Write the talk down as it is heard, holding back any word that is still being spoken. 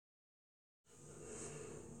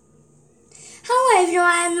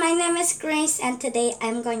everyone, my name is Grace and today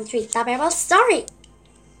I'm going to read the Bible story.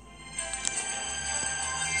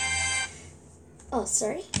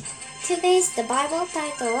 Today's the Bible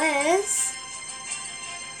title is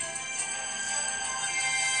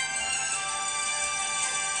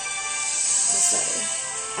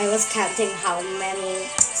I was counting how many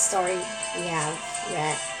stories we have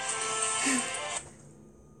read.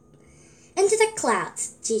 Into the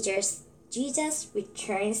clouds, Jesus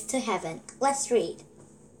returns to heaven. Let's read.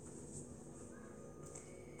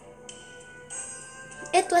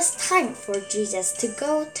 It was time for Jesus to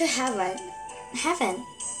go to heaven.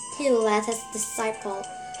 He led his disciple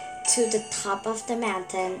to the top of the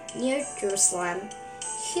mountain near Jerusalem.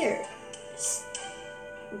 Here's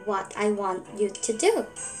what I want you to do,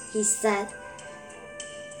 he said.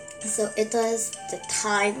 So it was the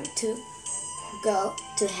time to go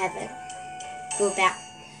to heaven. Go back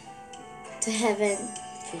to heaven,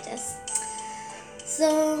 Jesus.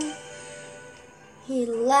 So he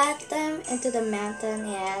led them into the mountain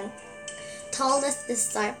and told his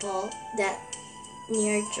disciple that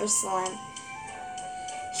near Jerusalem,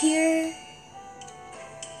 here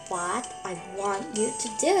what I want you to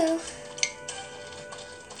do.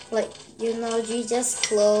 Jesus'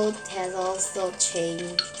 clothes has also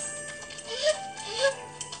changed.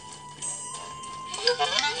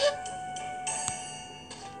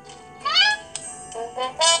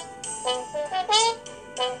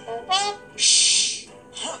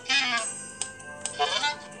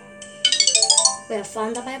 We have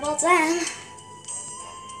found the Bible then.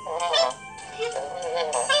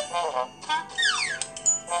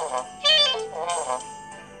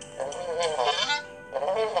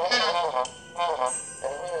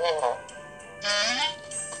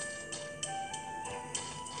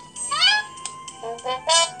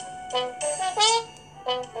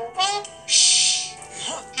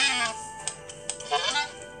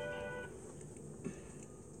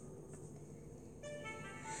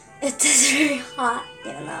 It is very hot,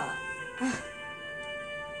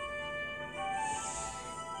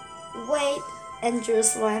 Wait in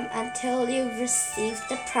Jerusalem until you receive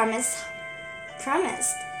the promised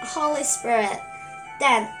Holy Spirit.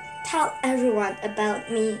 Then tell everyone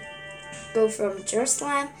about me. Go from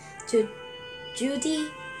Jerusalem to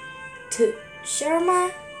Judea to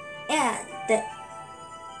Sherma and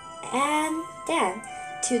then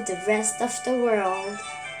to the rest of the world.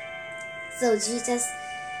 So Jesus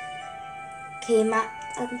came up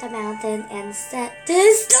on the mountain and said to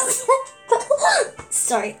his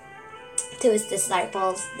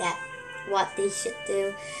disciples that what they should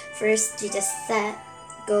do. First, Jesus said,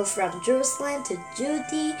 go from Jerusalem to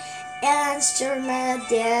Judea and Sherma,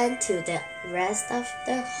 then to the rest of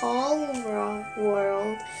the whole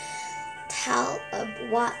world. Tell of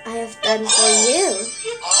what I have done for you.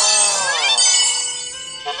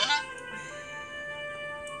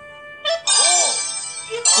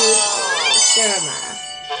 Sherma.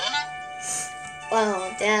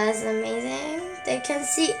 Wow, that's amazing. They can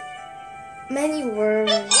see many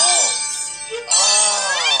words.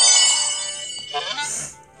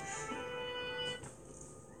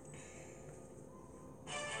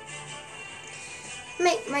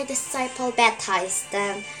 Make my disciple baptize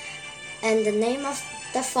them in the name of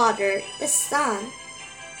the Father, the Son,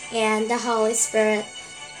 and the Holy Spirit.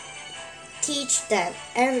 Teach them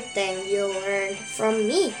everything you learned from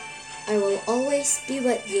me. I will always be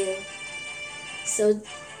with you. So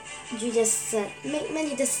Jesus said, make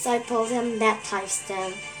many disciples and baptize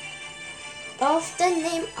them of the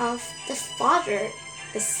name of the Father,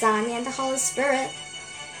 the Son, and the Holy Spirit.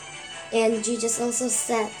 And Jesus also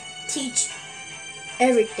said, teach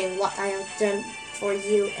everything what I have done for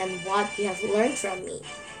you and what you have learned from me.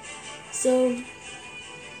 So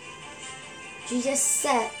Jesus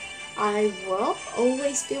said, I will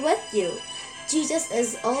always be with you. Jesus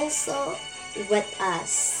is also with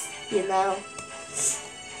us, We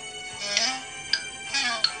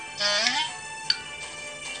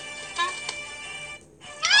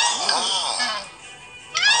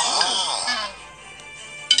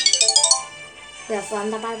have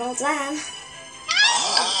found the Bible then.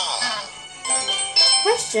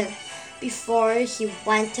 Question. Before he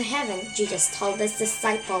went to heaven, Jesus told his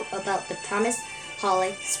disciple about the promised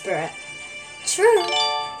Holy Spirit. True.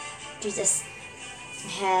 Jesus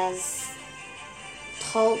has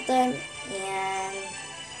told them and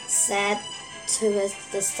said to his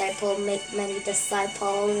disciple, make many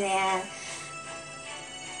disciples and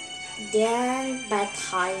then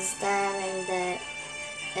baptize them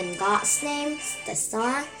in God's name, the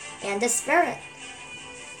Son, and the Spirit.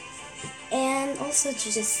 And also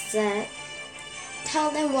Jesus said, tell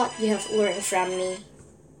them what you have learned from me.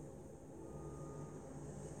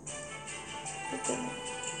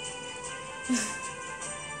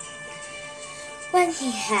 When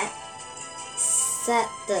he had said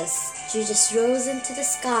this, Jesus rose into the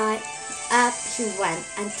sky. Up he went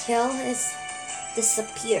until he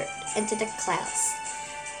disappeared into the clouds.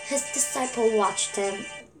 His disciples watched him.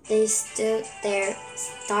 They stood there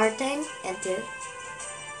staring into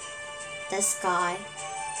the sky.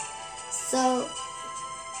 So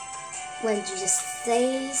when Jesus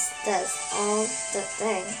says this, all the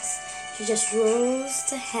things, Jesus rose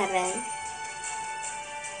to heaven,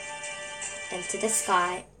 into the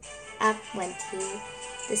sky. Up went he,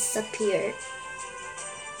 disappeared.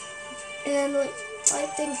 And I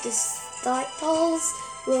think the disciples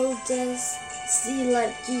will just see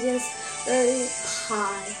like Jesus very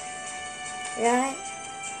high, right?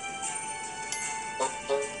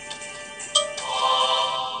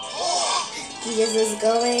 Jesus is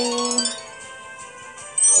going,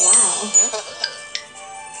 wow.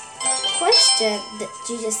 Question, did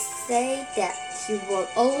Jesus say that he will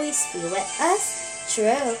always be with us?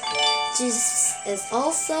 True. Jesus is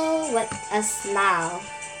also with us now.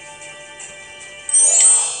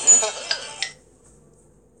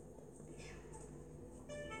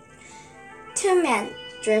 Two men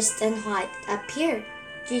dressed in white appeared.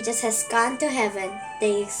 Jesus has gone to heaven,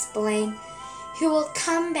 they explained. He will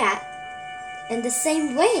come back in the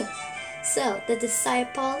same way. So the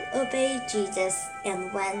disciples obeyed Jesus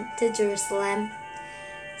and went to Jerusalem.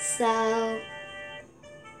 So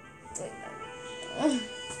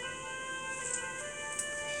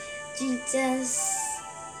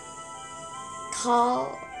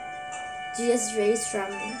Jesus raised from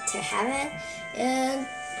to heaven, and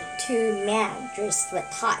two men dressed with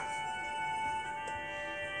white.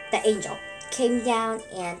 The angel came down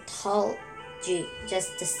and told Jesus'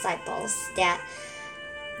 disciples that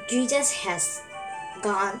Jesus has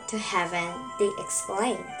gone to heaven, they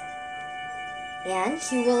explained, and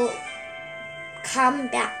he will come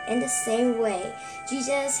back in the same way.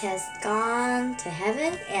 Jesus has gone to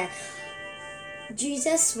heaven, and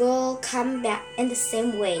Jesus will come back in the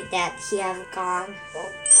same way that he has gone.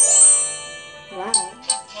 Wow.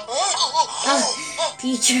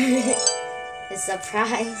 Peter is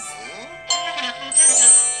surprised.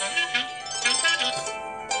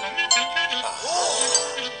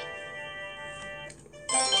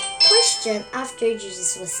 Question, after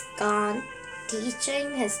Jesus was gone,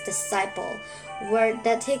 teaching his disciple, where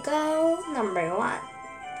did he go? Number 1,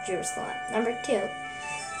 Jerusalem. Number 2,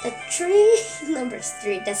 the tree. Number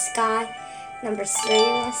 3, the sky. Number 3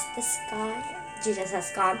 was the sky. Jesus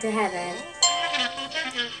has gone to heaven.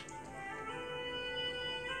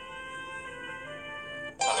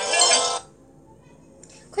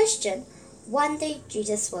 Question, one day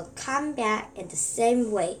Jesus will come back in the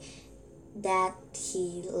same way that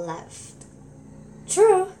he left.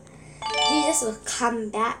 True. Jesus will come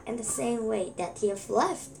back in the same way that he has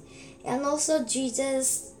left. And also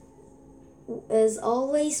Jesus is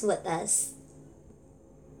always with us.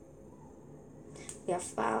 We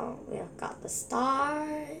have got the star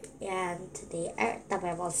and the earth, the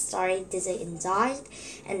Bible story. Did you enjoy it?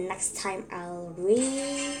 And next time I will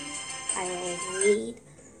read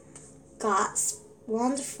God's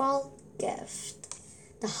wonderful gift.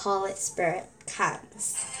 The Holy Spirit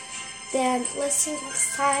comes. Then listen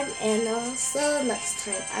next time, and also next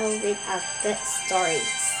time I will read out good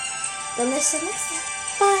stories. Then listen next time.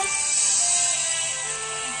 Bye!